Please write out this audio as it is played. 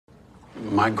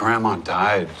My grandma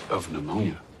died of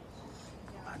pneumonia.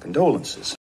 My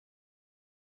condolences.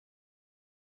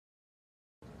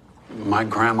 My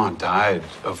grandma died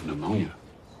of pneumonia.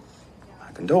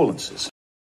 My condolences.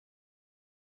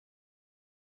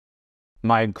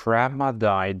 My grandma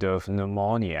died of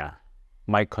pneumonia.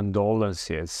 My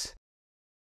condolences.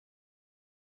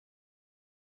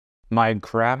 My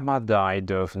grandma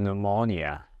died of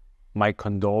pneumonia. My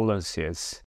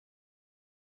condolences.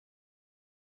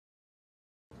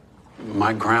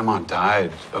 My grandma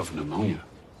died of pneumonia.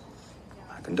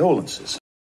 My condolences.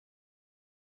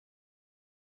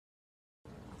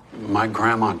 My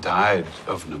grandma died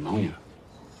of pneumonia.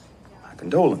 My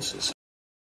condolences.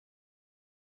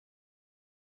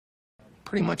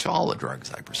 Pretty much all the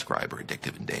drugs I prescribe are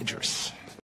addictive and dangerous.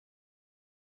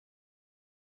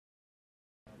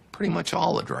 Pretty much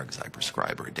all the drugs I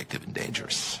prescribe are addictive and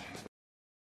dangerous.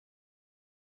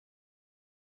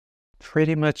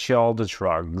 Pretty much all the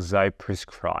drugs I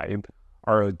prescribe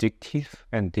are addictive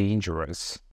and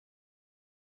dangerous.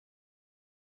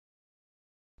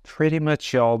 Pretty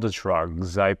much all the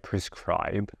drugs I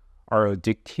prescribe are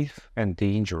addictive and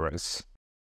dangerous.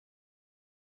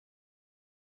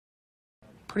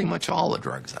 Pretty much all the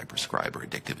drugs I prescribe are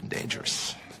addictive and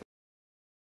dangerous.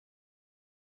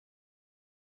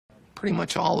 Pretty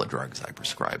much all the drugs I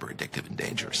prescribe are addictive and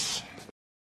dangerous.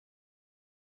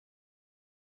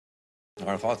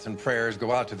 Our thoughts and prayers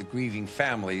go out to the grieving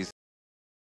families.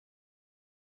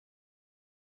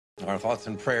 Our thoughts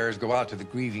and prayers go out to the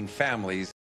grieving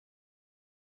families.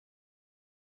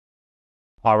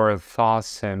 Our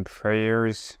thoughts and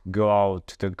prayers go out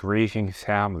to the grieving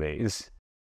families.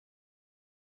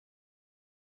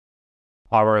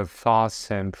 Our thoughts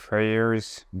and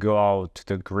prayers go out to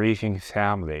the grieving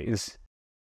families.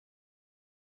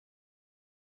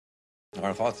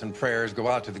 Our thoughts and prayers go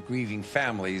out to the grieving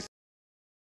families.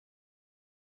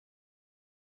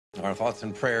 Our thoughts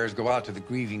and prayers go out to the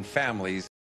grieving families.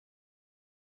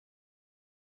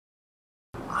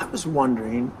 I was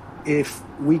wondering if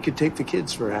we could take the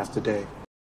kids for half the day.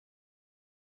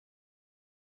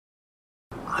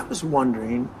 I was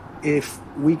wondering if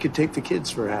we could take the kids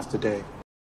for half the day.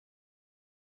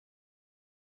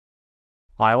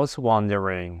 I was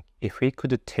wondering if we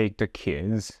could take the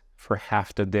kids for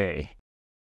half the day.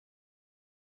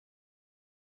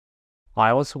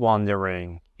 I was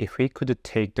wondering if we could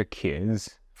take the kids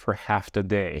for half the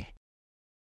day.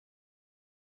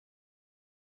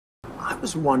 I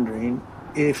was wondering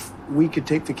if we could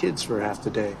take the kids for half the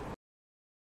day.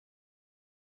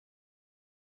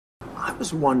 I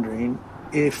was wondering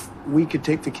if we could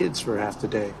take the kids for half the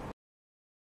day.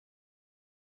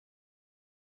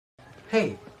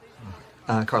 Hey,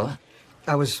 Carla,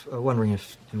 I was wondering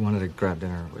if you wanted to grab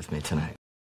dinner with me tonight.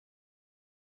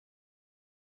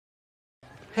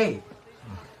 Hey,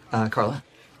 Carla,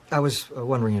 I was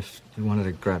wondering if you wanted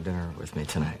to grab dinner with me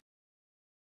tonight.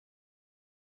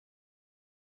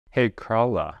 Hey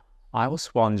Carla, I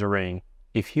was wondering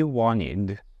if you wanted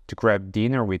to grab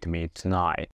dinner with me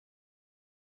tonight.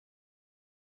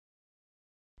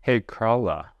 Hey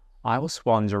Carla, I was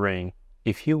wondering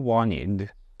if you wanted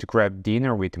to grab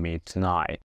dinner with me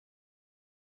tonight.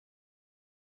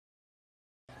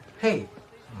 Hey,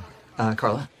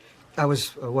 Carla, I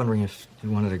was wondering if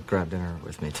you wanted to grab dinner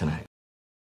with me tonight.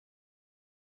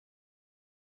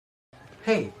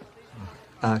 Hey,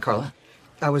 Carla,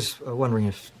 I was wondering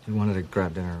if you wanted to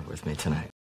grab dinner with me tonight.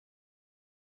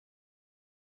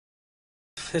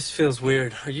 This feels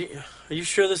weird. Are you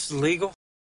sure this is legal?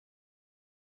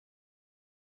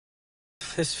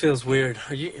 This feels weird.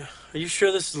 Are you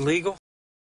sure this is legal?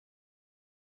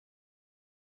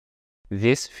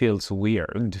 This feels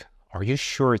weird. Are you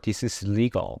sure this is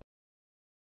legal?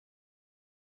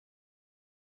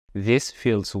 This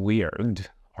feels weird.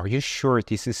 Are you sure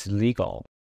this is legal?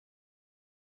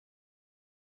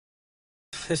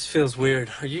 This feels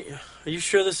weird. Are you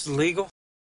sure this is legal?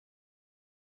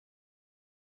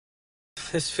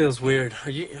 This feels weird. Are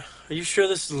you sure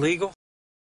this is legal?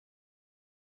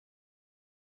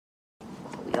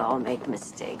 We all make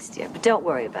mistakes, dear, but don't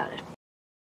worry about it.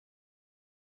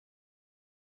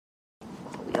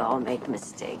 We all make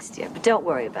mistakes, dear, but don't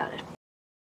worry about it.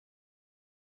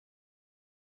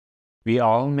 We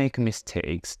all make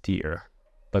mistakes, dear,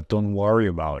 but don't worry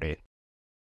about it.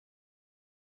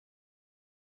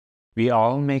 We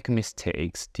all make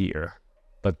mistakes, dear,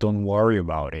 but don't worry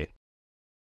about it.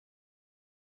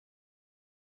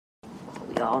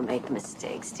 We all make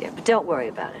mistakes, dear, but don't worry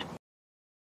about it.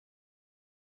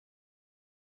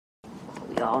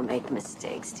 We all make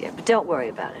mistakes, dear, but don't worry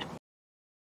about it.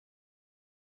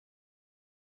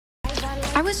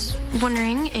 I was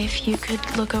wondering if you could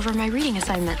look over my reading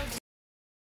assignment.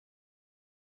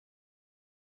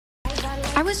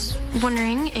 I was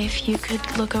wondering if you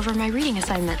could look over my reading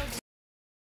assignment.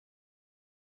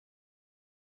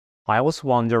 I was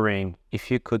wondering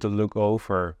if you could look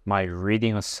over my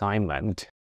reading assignment.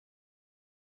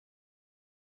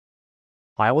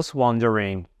 I was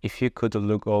wondering if you could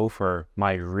look over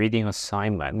my reading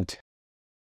assignment.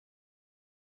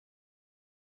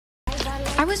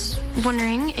 I was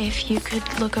wondering if you could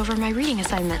look over my reading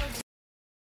assignment.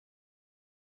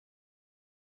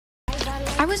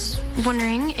 I was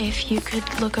wondering if you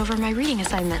could look over my reading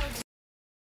assignment.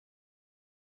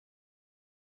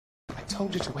 I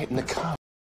told you to wait in the car.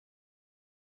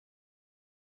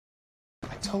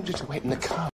 I told you to wait in the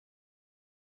car.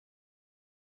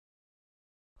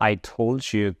 I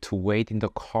told you to wait in the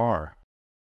car.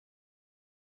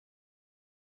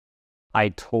 I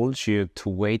told you to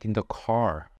wait in the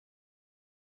car.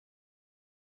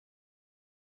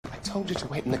 I told you to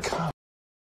wait in the car.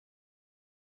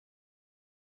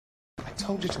 I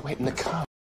told you to wait in the car.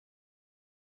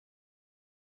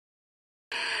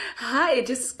 Hi, I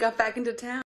just got back into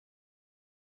town.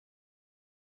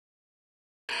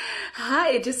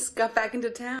 Hi, I just got back into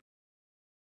town.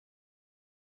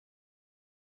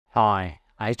 Hi,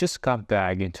 I just got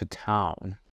back into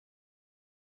town.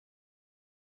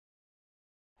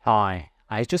 Hi,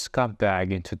 I just got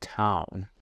back into town.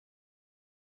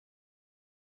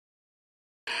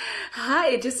 Hi,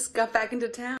 I just got back into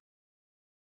town.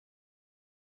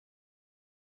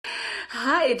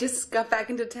 Hi, I just got back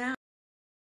into town.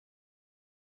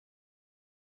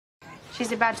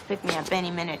 She's about to pick me up any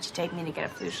minute to take me to get a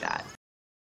flu shot.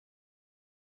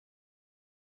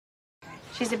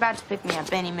 She's about to pick me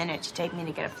up any minute to take me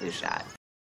to get a flu shot.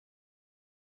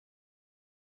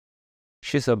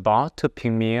 She's about to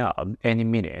pick me up any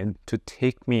minute to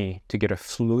take me to get a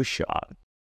flu shot.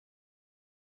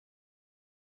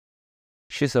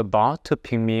 She's about to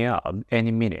pick me up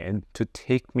any minute to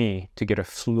take me to get a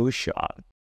flu shot.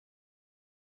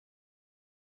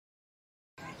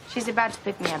 She's about to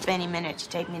pick me up any minute to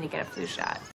take me to get a flu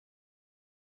shot.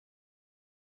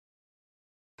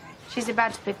 She's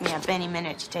about to pick me up any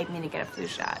minute to take me to get a flu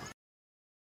shot.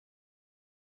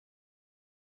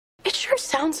 It sure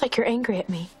sounds like you're angry at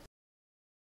me.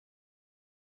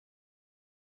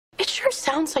 It sure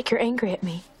sounds like you're angry at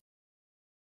me.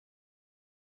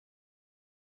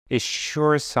 It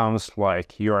sure sounds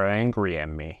like you're angry at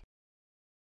me.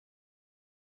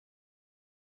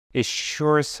 It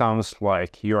sure sounds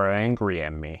like you're angry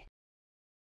at me.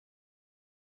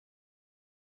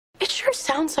 It sure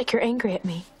sounds like you're angry at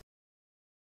me.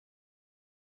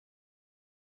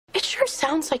 It sure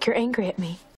sounds like you're angry at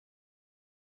me.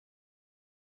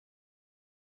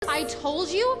 I told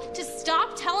you to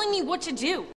stop telling me what to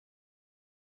do.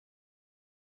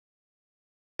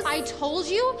 I told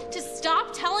you to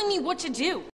stop telling me what to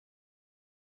do.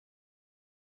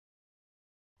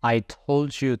 I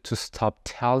told you to stop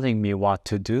telling me what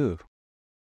to do.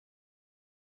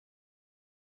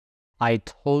 I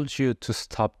told you to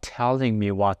stop telling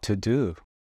me what to do.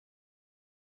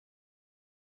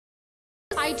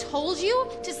 I told you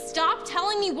to stop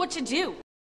telling me what to do.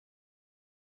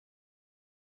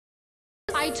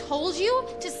 I told you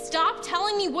to stop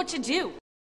telling me what to do.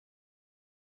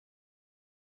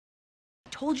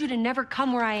 Told you to never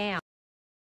come where I am.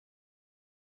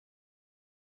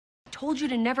 Told you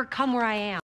to never come where I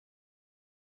am.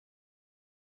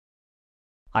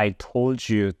 I told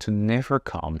you to never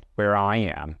come where I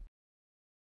am.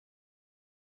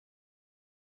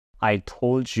 I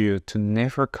told you to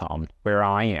never come where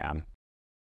I am.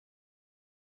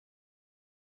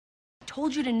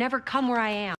 Told you to never come where I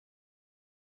am.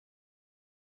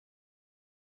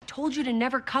 Told you to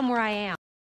never come where I am.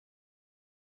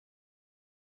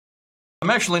 I'm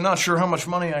actually not sure how much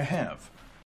money I have.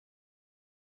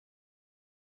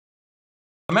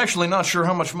 I'm actually not sure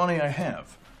how much money I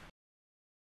have.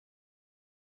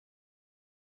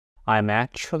 I'm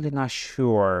actually not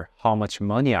sure how much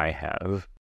money I have.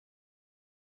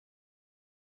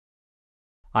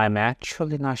 I'm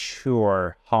actually not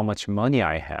sure how much money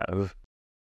I have.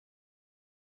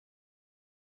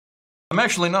 I'm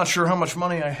actually not sure how much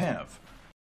money I have.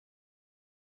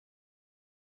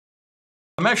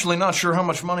 I'm actually not sure how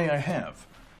much money I have.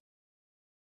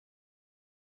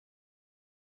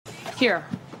 Here,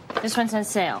 this one's on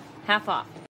sale, half off.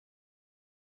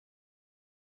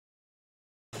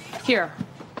 Here,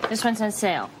 this one's on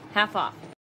sale, half off.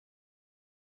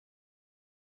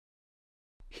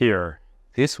 Here,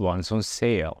 this one's on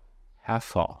sale,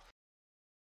 half off.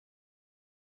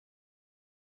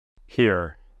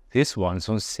 Here, this one's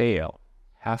on sale,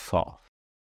 half off.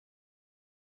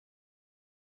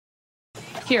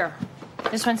 Here,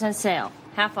 this one's on sale,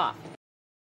 half off.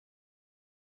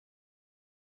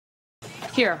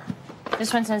 Here,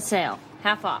 this one's on sale,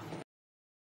 half off.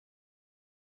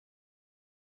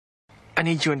 I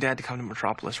need you and Dad to come to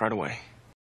Metropolis right away.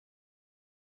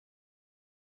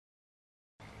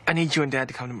 I need you and Dad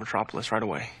to come to Metropolis right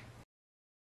away.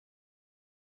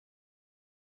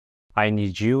 I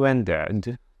need you and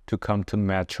Dad to come to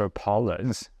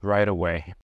Metropolis right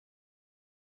away.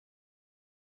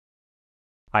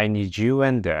 I need you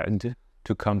and Dad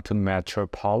to come to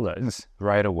Metropolis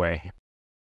right away.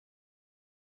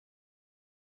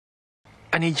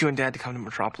 I need you and Dad to come to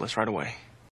Metropolis right away.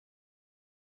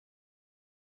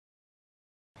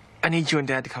 I need you and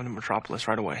Dad to come to Metropolis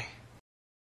right away.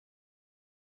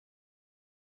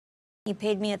 You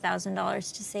paid me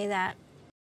 $1,000 to say that.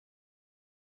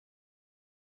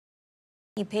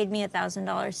 You paid me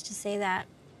 $1,000 to say that.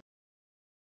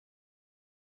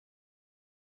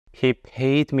 He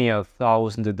paid me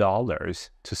 $1,000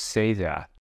 to say that.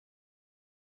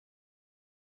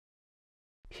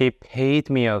 He paid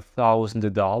me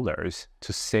 $1,000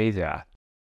 to say that.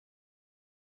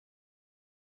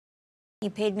 You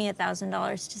paid me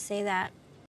 $1,000 to say that.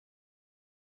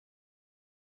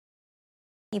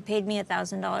 You paid me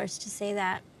 $1,000 to say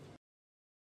that.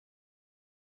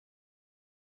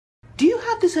 Do you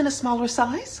have this in a smaller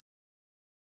size?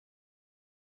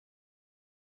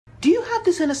 Do you have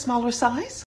this in a smaller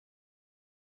size?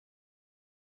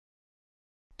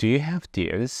 Do you have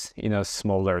this in a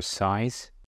smaller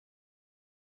size?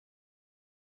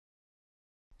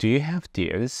 Do you have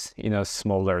this in a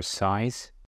smaller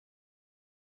size?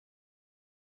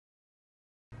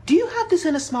 Do you have this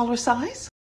in a smaller size?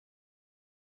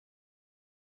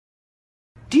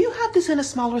 Do you have this in a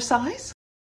smaller size?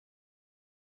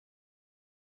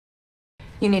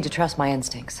 You need to trust my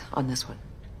instincts on this one.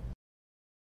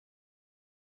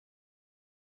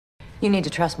 You need to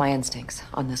trust my instincts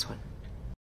on this one.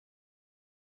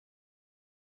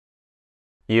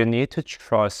 You need to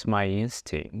trust my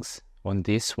instincts on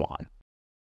this one.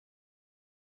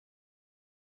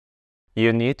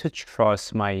 You need to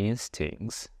trust my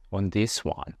instincts on this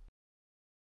one.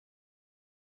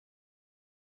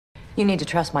 You need to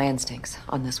trust my instincts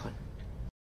on this one.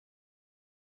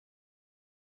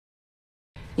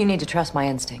 You need to trust my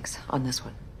instincts on this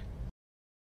one.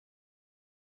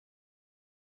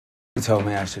 You told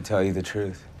me I should tell you the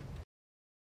truth.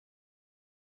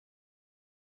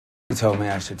 You told me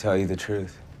I should tell you the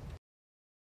truth.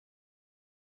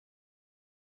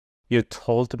 You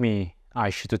told me I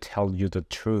should tell you the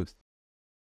truth.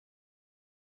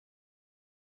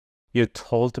 You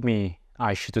told me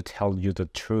I should tell you the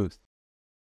truth.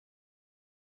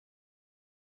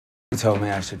 You told me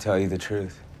I should tell you the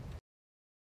truth.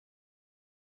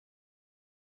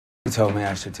 You told me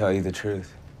I should tell you the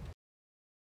truth.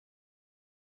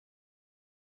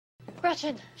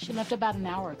 Gretchen, she left about an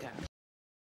hour ago.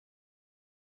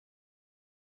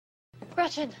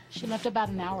 Gretchen, she left about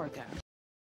an hour ago.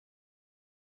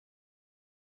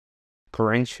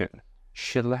 Gretchen,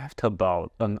 she left about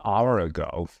an hour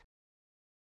ago.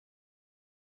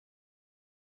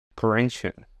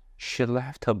 Gretchen, she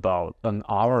left about an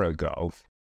hour ago.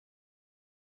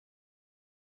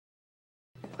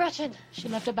 Gretchen, she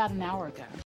left about an hour ago.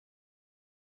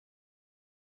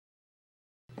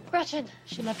 Gretchen,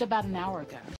 she left about an hour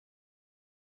ago.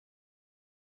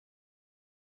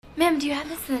 Ma'am, do you have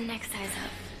this in the next size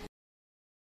up?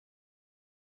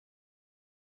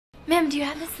 Ma'am, do you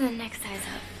have this in the next size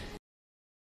up?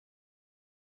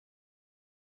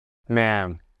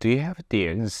 Ma'am, do you have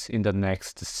this in the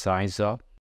next size up?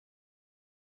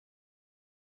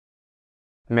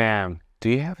 Ma'am, do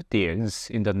you have this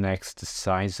in the next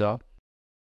size up?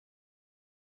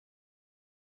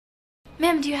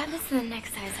 Ma'am, do you have this in the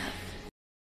next size up?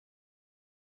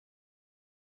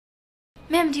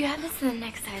 Ma'am, do you have this in the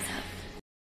next size up?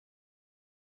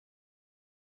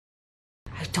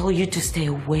 I told you to stay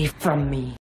away from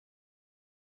me.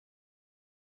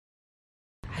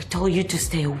 I told you to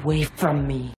stay away from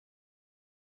me.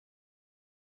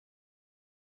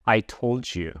 I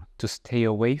told you to stay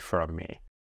away from me.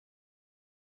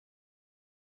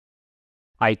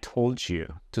 I told you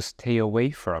to stay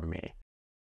away from me.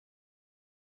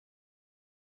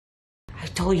 I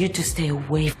told you to stay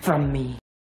away from me.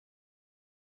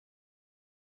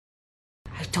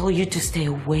 I told you to stay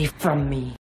away from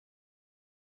me.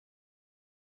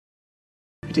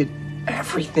 I did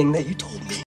everything that you told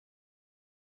me.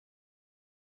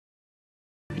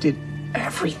 I did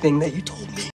everything that you told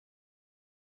me.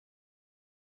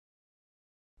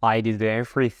 I did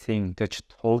everything that you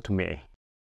told me.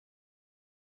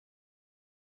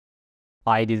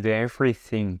 I did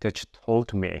everything that you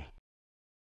told me.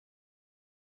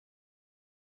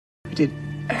 I did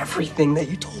everything that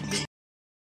you told me.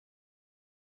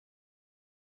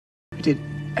 I did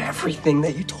everything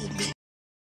that you told me.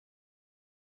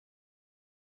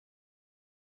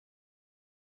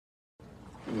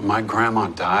 My grandma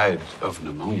died of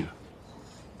pneumonia.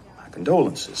 My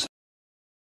condolences.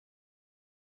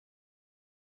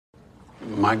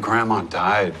 My grandma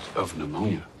died of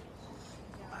pneumonia.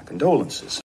 My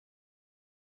condolences.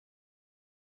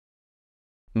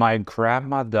 My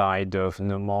grandma died of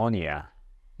pneumonia.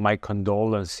 My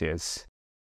condolences.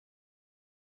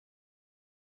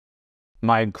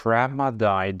 My grandma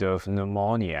died of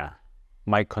pneumonia.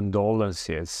 My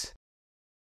condolences.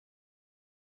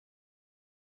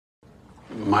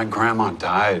 My grandma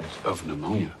died of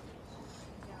pneumonia.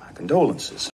 My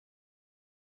condolences.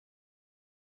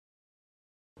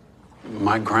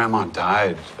 My grandma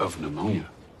died of pneumonia.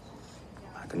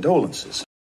 My condolences.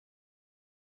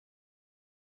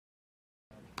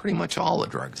 Pretty much all the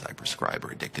drugs I prescribe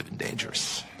are addictive and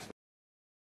dangerous.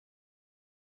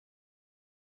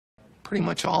 Pretty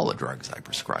much all the drugs I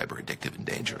prescribe are addictive and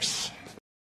dangerous.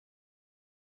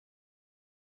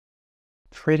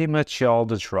 Pretty much all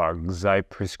the drugs I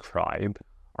prescribe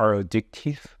are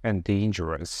addictive and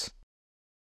dangerous.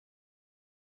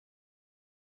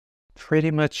 Pretty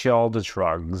much all the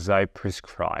drugs I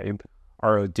prescribe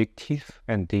are addictive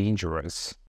and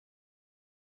dangerous.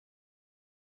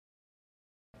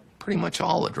 Pretty much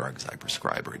all the drugs I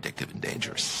prescribe are addictive and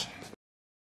dangerous.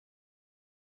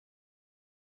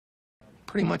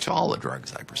 Pretty much all the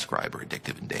drugs I prescribe are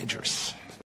addictive and dangerous.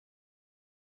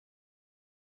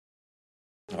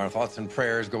 Our thoughts and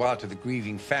prayers go out to the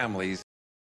grieving families.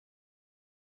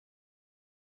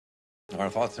 Our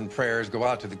thoughts and prayers go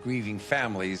out to the grieving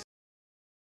families.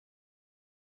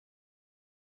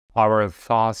 Our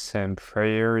thoughts and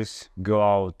prayers go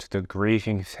out to the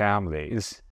grieving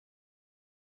families.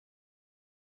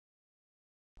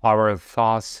 Our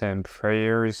thoughts and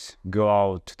prayers go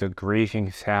out to the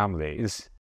grieving families.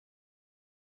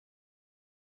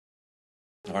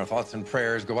 Our thoughts and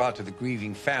prayers go out to the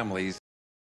grieving families.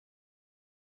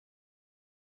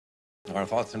 Our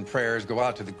thoughts and prayers go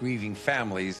out to the grieving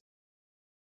families.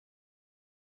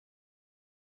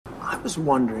 I was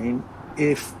wondering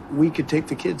if we could take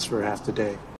the kids for half the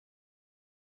day.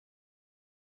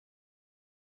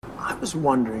 I was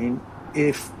wondering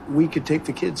if we could take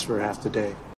the kids for half the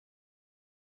day.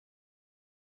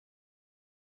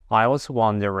 I was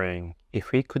wondering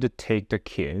if we could take the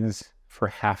kids for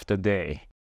half the day.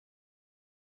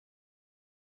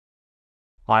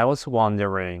 I was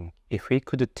wondering if we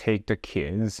could take the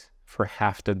kids for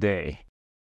half the day.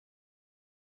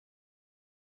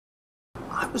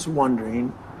 I was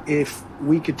wondering if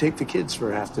we could take the kids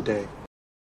for half the day.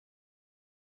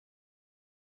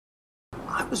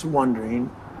 I was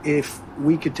wondering if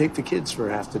we could take the kids for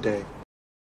half the day.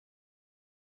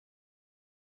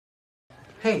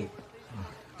 Hey,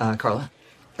 Carla.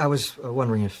 I was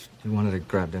wondering if you wanted to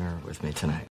grab dinner with me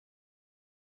tonight.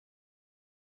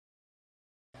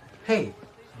 Hey,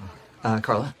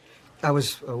 Carla. I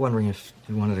was wondering if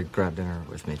you wanted to grab dinner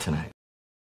with me tonight.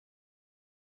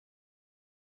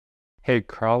 Hey,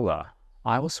 Carla.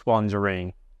 I was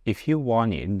wondering if you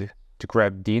wanted to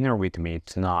grab dinner with me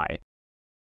tonight.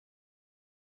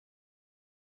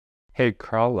 Hey,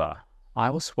 Carla. I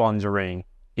was wondering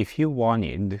if you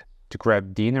wanted to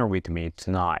grab dinner with me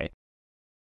tonight.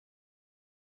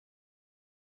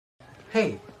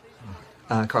 Hey,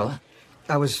 Carla.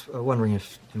 I was wondering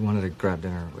if you wanted to grab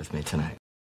dinner with me tonight.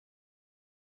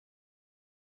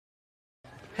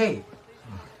 Hey,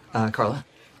 Carla.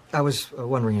 I was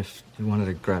wondering if you wanted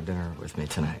to grab dinner with me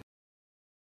tonight.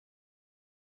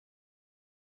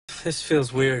 This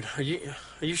feels weird. Are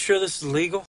you sure this is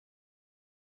legal?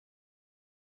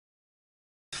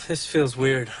 This feels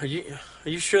weird. Are you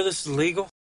sure this is legal?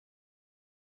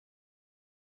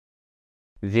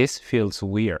 This feels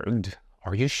weird.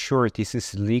 Are you sure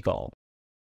this is legal?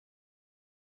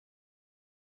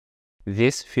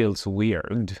 This feels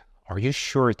weird. Are you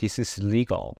sure this is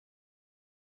legal?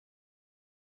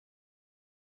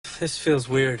 This feels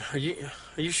weird. Are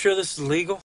you sure this is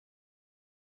legal?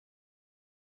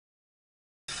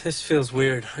 This feels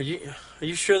weird. Are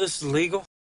you sure this is legal?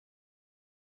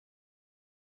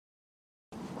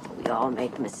 We all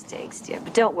make mistakes, dear,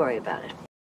 but don't worry about it.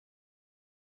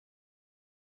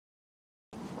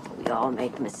 We all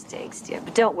make mistakes, dear,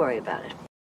 but don't worry about it.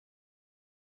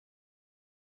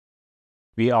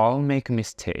 We all make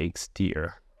mistakes,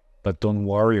 dear, but don't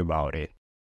worry about it.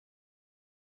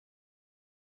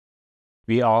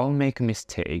 We all make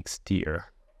mistakes,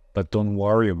 dear, but don't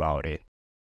worry about it.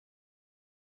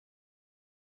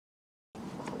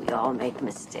 We all make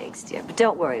mistakes, dear, but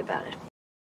don't worry about it.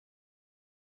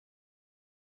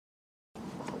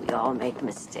 We all make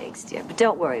mistakes, dear, but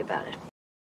don't worry about it.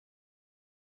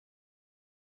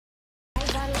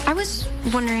 I was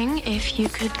wondering if you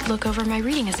could look over my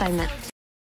reading assignment.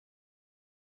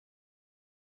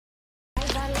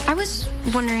 I was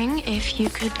wondering if you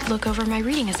could look over my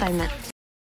reading assignment.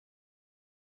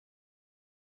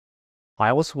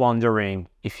 I was wondering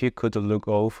if you could look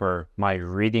over my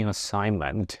reading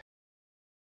assignment.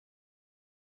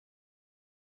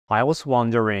 I was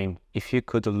wondering if you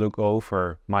could look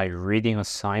over my reading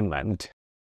assignment.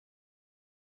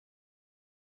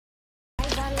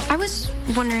 I was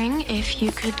wondering if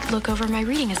you could look over my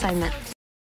reading assignment.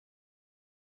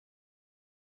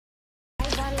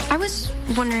 I was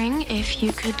wondering if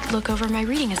you could look over my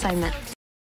reading assignment.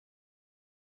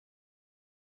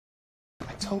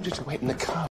 I told you to wait in the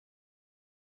car.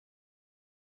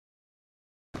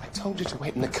 I told you to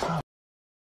wait in the car.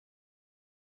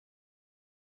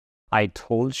 I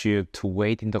told you to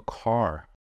wait in the car.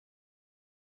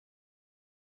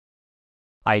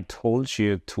 I told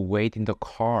you to wait in the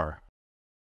car.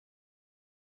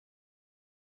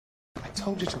 I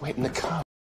told you to wait in the car.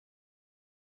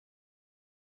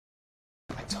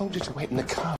 I told you to wait in the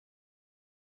car.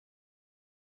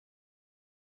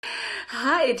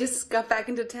 Hi, I just got back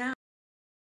into town.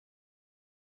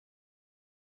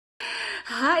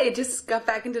 Hi, I just got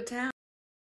back into town.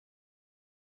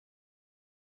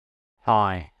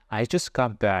 Hi, I just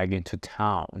got back into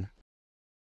town.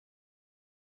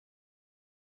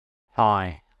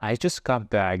 Hi, I just got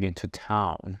back into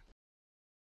town.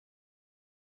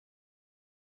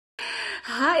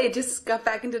 Hi, I just got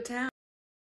back into town.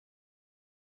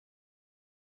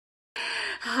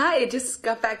 Hi, I just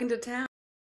got back into town.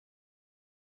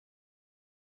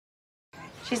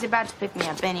 She's about to pick me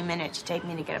up any minute to take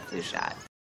me to get a flu shot.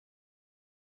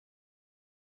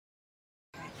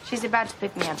 She's about to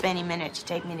pick me up any minute to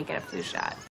take me to get a flu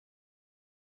shot.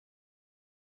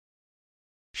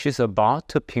 She's about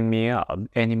to pick me up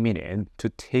any minute to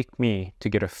take me to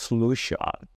get a flu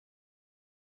shot.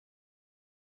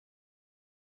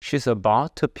 She's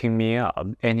about to pick me up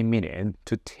any minute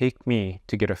to take me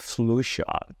to get a flu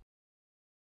shot.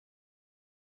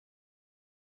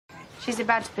 She's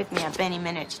about to pick me up any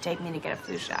minute to take me to get a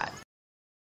flu shot.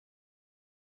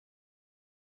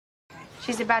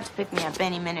 She's about to pick me up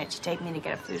any minute to take me to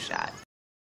get a flu shot.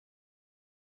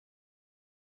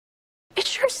 It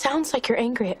sure sounds like you're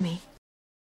angry at me.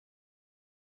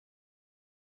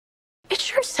 It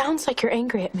sure sounds like you're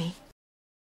angry at me.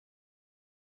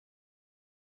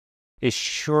 It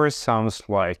sure sounds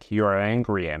like you're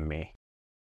angry at me.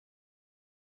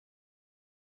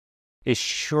 It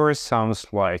sure sounds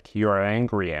like you're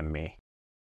angry at me.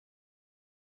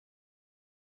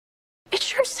 It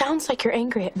sure sounds like you're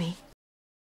angry at me.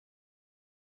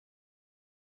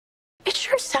 It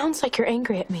sure sounds like you're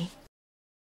angry at me.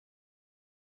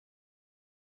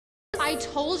 I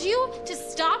told you to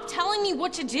stop telling me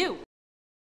what to do.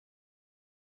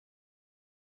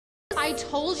 I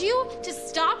told you to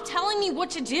stop telling me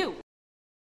what to do.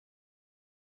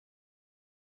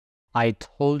 I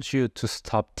told you to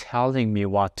stop telling me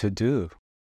what to do.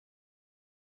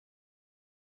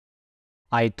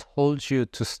 I told you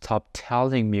to stop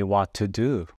telling me what to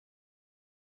do.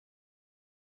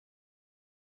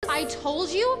 I told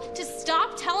you to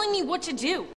stop telling me what to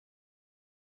do.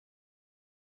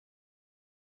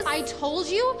 I told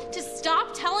you to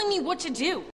stop telling me what to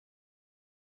do.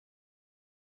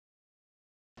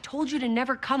 I told you to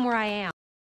never come where I am.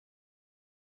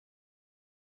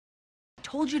 I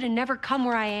told you to never come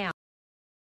where I am.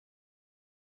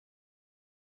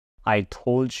 I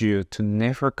told you to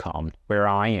never come where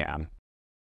I am.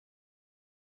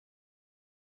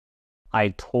 I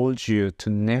told you to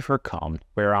never come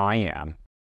where I am.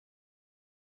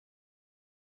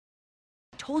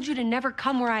 I told you to never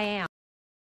come where I am.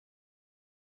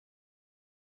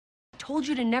 I told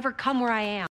you to never come where I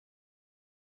am.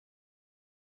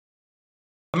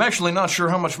 I'm actually not sure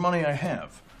how much money I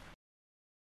have.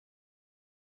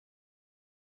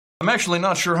 I'm actually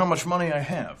not sure how much money I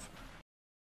have.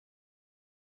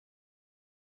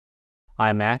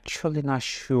 I'm actually not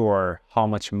sure how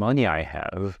much money I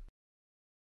have.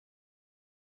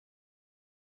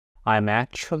 I'm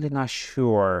actually not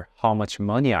sure how much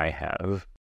money I have.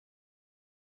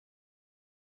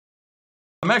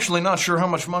 I'm actually not sure how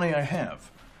much money I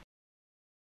have.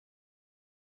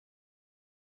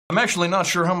 I'm actually not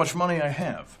sure how much money I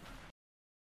have.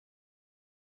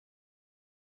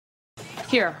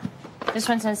 Here, this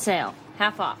one's on sale,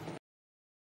 half off.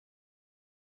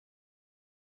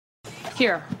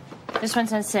 Here, this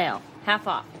one's on sale, half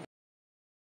off.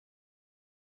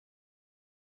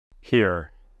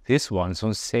 Here, this one's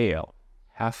on sale,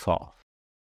 half off.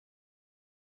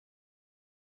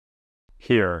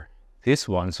 Here, this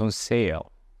one's on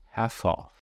sale, half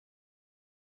off.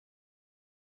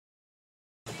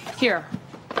 Here,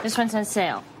 this one's on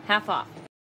sale, half off.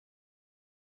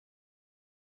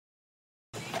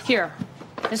 Here,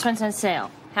 this one's on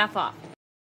sale, half off.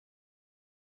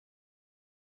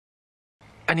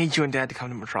 I need you and Dad to come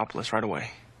to Metropolis right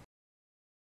away.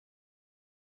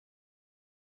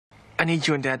 I need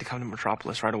you and Dad to come to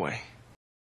Metropolis right away.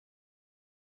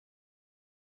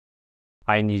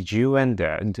 I need you and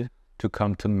Dad to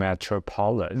come to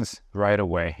Metropolis right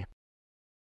away.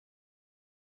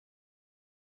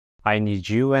 I need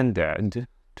you and Dad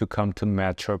to come to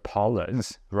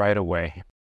Metropolis right away.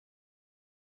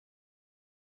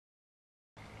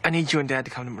 I need you and Dad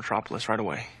to come to Metropolis right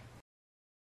away.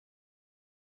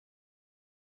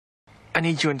 I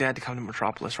need you and Dad to come to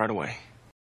Metropolis right away.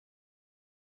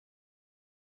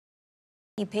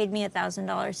 You paid me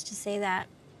 $1,000 to say that.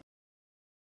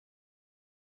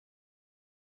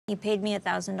 You paid me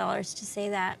 $1,000 to say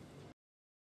that.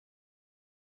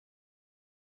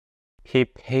 He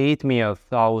paid me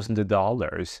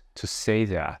 $1,000 to say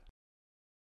that.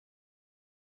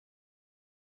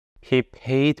 He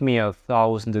paid me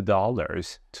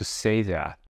 $1,000 to say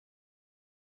that.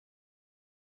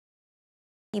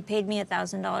 You paid me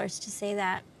 $1,000 to say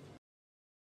that.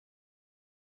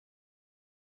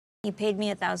 You paid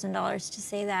me $1,000 to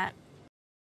say that.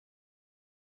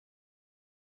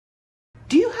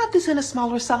 Do you have this in a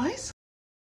smaller size?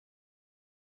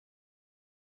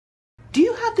 Do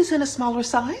you have this in a smaller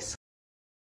size?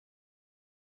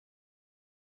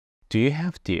 Do you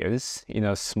have this in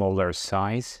a smaller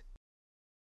size?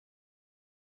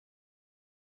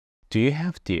 Do you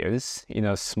have this in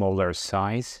a smaller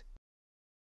size?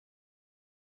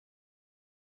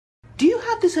 Do you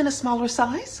have this in a smaller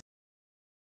size?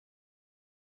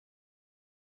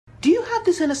 Do you have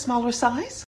this in a smaller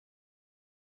size?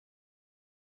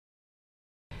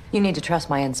 You need to trust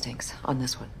my instincts on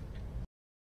this one.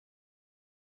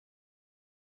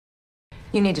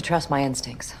 You need to trust my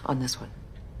instincts on this one.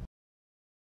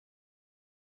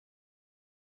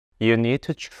 You need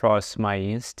to trust my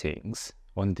instincts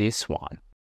on this one.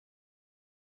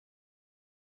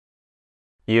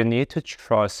 You need to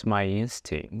trust my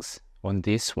instincts on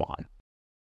this one.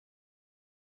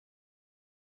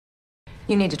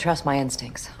 You need to trust my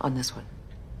instincts on this one.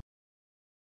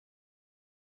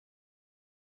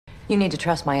 You need to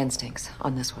trust my instincts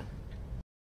on this one.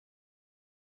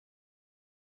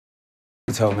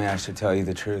 You told me I should tell you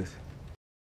the truth.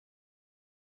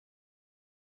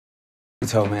 You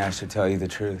told me I should tell you the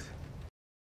truth.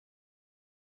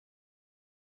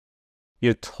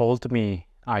 You told me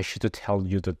I should tell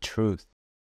you the truth.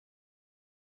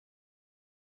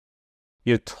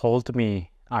 You told me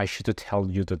I should tell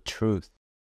you the truth.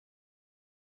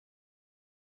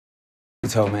 You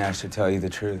told me I should tell you the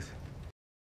truth.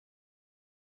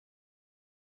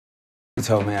 You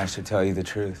told me I should tell you the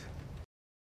truth.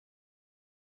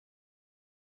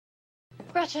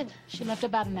 Gretchen, she left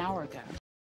about an hour ago.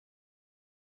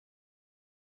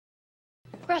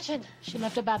 Gretchen, she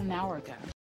left about an hour ago.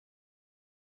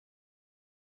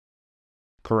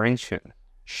 Gretchen,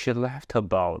 she left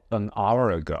about an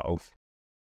hour ago.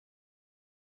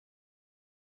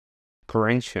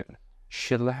 Gretchen,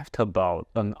 she left about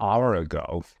an hour ago.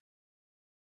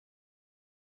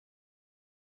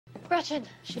 Gretchen,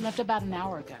 she left about an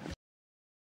hour ago.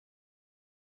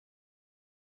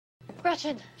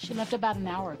 Gretchen, she left about an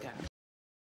hour ago.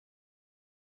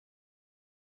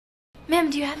 Ma'am,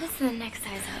 do you have this in the next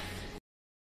size up?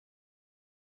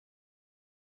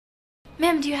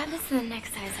 Ma'am, do you have this in the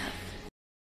next size up?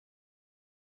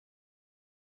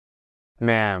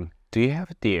 Ma'am, do you have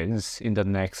this in the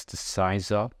next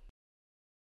size up?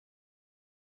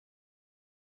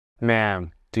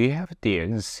 Ma'am, do you have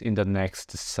this in the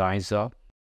next size up?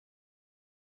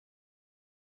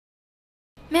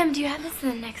 Ma'am, do you have this in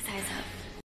the next size up?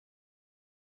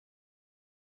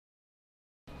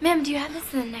 Ma'am, do you have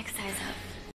this in the next size up?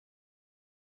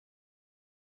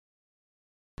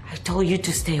 I told you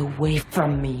to stay away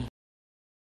from me.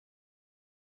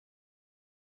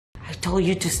 I told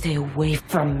you to stay away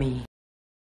from me.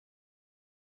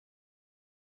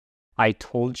 I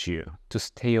told you to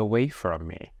stay away from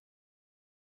me.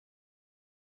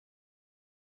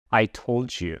 I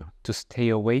told you to stay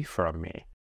away from me.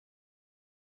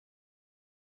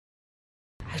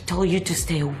 I told you to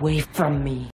stay away from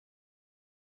me.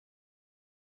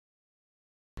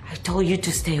 I told you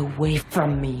to stay away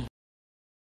from me.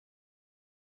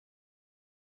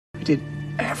 I did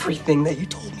everything that you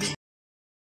told me.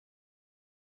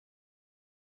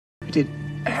 I did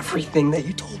everything that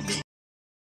you told me.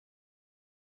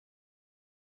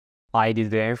 I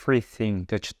did everything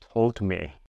that you told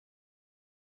me.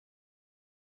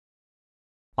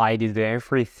 I did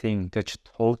everything that you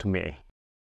told me.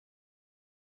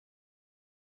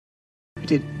 I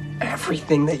did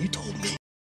everything that you told me.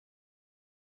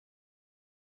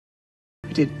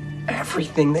 I did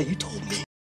everything that you told me.